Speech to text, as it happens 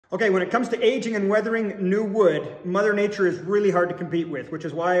Okay, when it comes to aging and weathering new wood, Mother Nature is really hard to compete with, which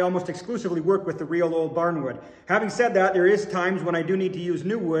is why I almost exclusively work with the real old barn wood. Having said that, there is times when I do need to use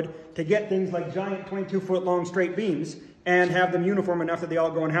new wood to get things like giant 22-foot long straight beams and have them uniform enough that they all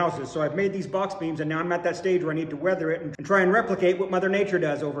go in houses. So I've made these box beams, and now I'm at that stage where I need to weather it and try and replicate what Mother Nature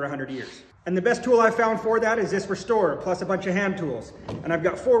does over 100 years. And the best tool I've found for that is this Restorer, plus a bunch of hand tools. And I've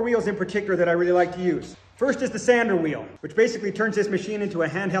got 4 wheels in particular that I really like to use. First is the sander wheel, which basically turns this machine into a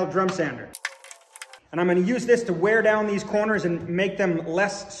handheld drum sander. And I'm going to use this to wear down these corners and make them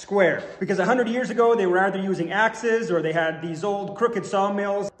less square. Because 100 years ago, they were either using axes or they had these old crooked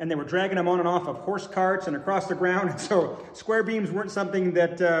sawmills and they were dragging them on and off of horse carts and across the ground. And so square beams weren't something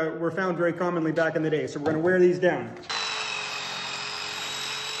that were found very commonly back in the day. So we're going to wear these down.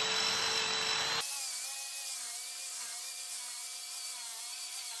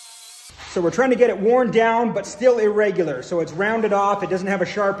 So we're trying to get it worn down, but still irregular. So it's rounded off, it doesn't have a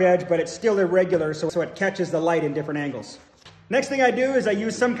sharp edge, but it's still irregular, so it catches the light in different angles. Next thing I do is I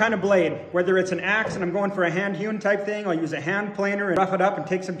use some kind of blade, whether it's an axe and I'm going for a hand-hewn type thing, I'll use a hand planer and rough it up and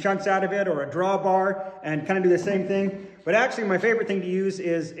take some chunks out of it, or a drawbar and kind of do the same thing. But actually my favorite thing to use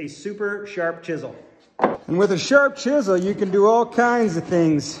is a super sharp chisel. And with a sharp chisel, you can do all kinds of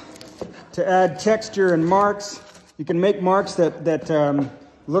things to add texture and marks. You can make marks that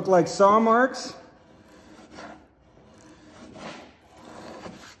look like saw marks.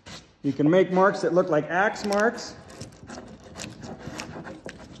 You can make marks that look like axe marks.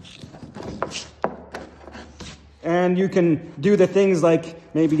 And you can do the things like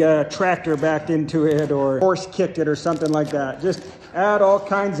maybe a tractor backed into it or horse kicked it or something like that. Just add all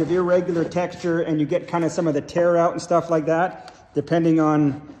kinds of irregular texture and you get kind of some of the tear out and stuff like that, depending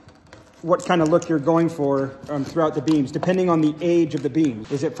on what kind of look you're going for throughout the beams, depending on the age of the beam.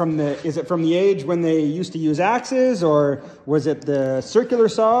 Is it from the age when they used to use axes, or was it the circular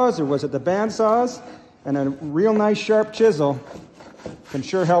saws, or was it the band saws? And a real nice sharp chisel can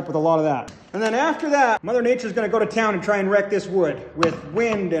sure help with a lot of that. And then after that, Mother Nature's gonna go to town and try and wreck this wood with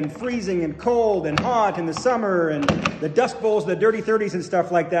wind and freezing and cold and hot in the summer and the dust bowls, the dirty 30s and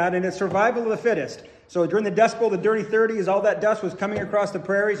stuff like that, and it's survival of the fittest. So during the Dust Bowl, the dirty 30s, all that dust was coming across the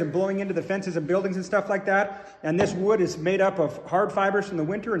prairies and blowing into the fences and buildings and stuff like that. And this wood is made up of hard fibers from the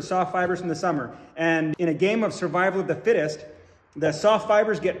winter and soft fibers from the summer. And in a game of survival of the fittest, the soft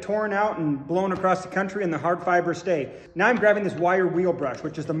fibers get torn out and blown across the country and the hard fibers stay. Now I'm grabbing this wire wheel brush,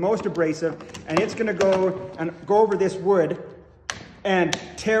 which is the most abrasive, and it's gonna go over this wood and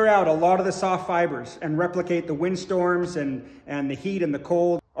tear out a lot of the soft fibers and replicate the windstorms and the heat and the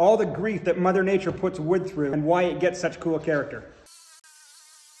cold. All the grief that Mother Nature puts wood through and why it gets such cool character.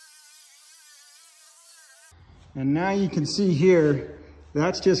 And now you can see here,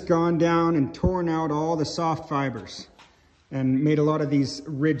 that's just gone down and torn out all the soft fibers and made a lot of these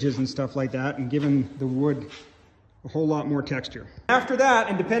ridges and stuff like that and given the wood a whole lot more texture. After that,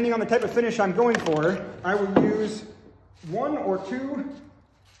 and depending on the type of finish I'm going for, I will use 1 or 2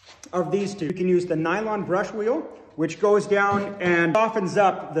 of these two. You can use the nylon brush wheel, which goes down and softens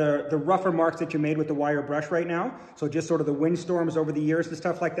up the rougher marks that you made with the wire brush right now. So just sort of the windstorms over the years and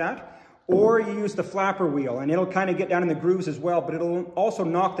stuff like that. Or you use the flapper wheel and it'll kind of get down in the grooves as well, but it'll also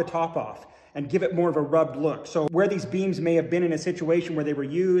knock the top off and give it more of a rubbed look. So where these beams may have been in a situation where they were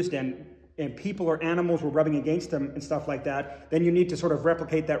used and people or animals were rubbing against them and stuff like that, then you need to sort of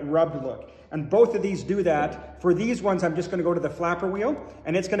replicate that rubbed look. And both of these do that. For these ones, I'm just gonna go to the flapper wheel,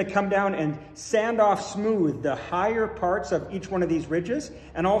 and it's gonna come down and sand off smooth the higher parts of each one of these ridges,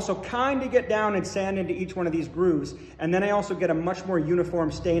 and also kind of get down and sand into each one of these grooves. And then I also get a much more uniform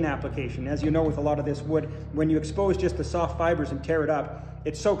stain application. As you know, with a lot of this wood, when you expose just the soft fibers and tear it up,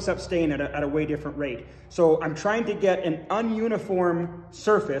 it soaks up stain at a way different rate. So I'm trying to get an ununiform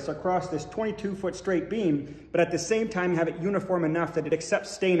surface across this 22-foot straight beam, but at the same time have it uniform enough that it accepts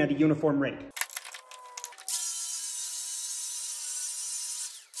stain at a uniform rate.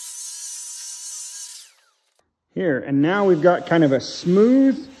 Here, and now we've got kind of a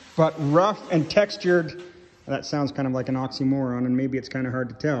smooth but rough and textured, that sounds kind of like an oxymoron and maybe it's kind of hard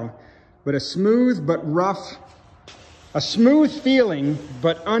to tell, but a smooth but rough, a smooth feeling,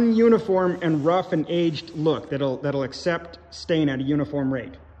 but ununiform and rough and aged look that'll accept stain at a uniform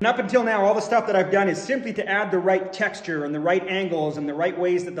rate. And up until now, all the stuff that I've done is simply to add the right texture and the right angles and the right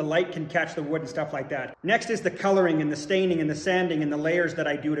ways that the light can catch the wood and stuff like that. Next is the coloring and the staining and the sanding and the layers that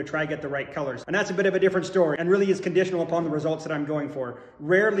I do to try to get the right colors. And that's a bit of a different story and really is conditional upon the results that I'm going for.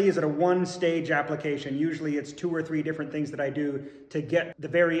 Rarely is it a one-stage application. Usually it's 2 or 3 different things that I do to get the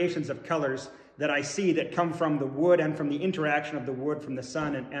variations of colors that I see that come from the wood and from the interaction of the wood from the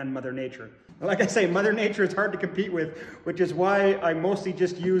sun and Mother Nature. Like I say, Mother Nature is hard to compete with, which is why I mostly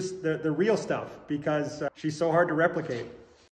just use the real stuff, because she's so hard to replicate.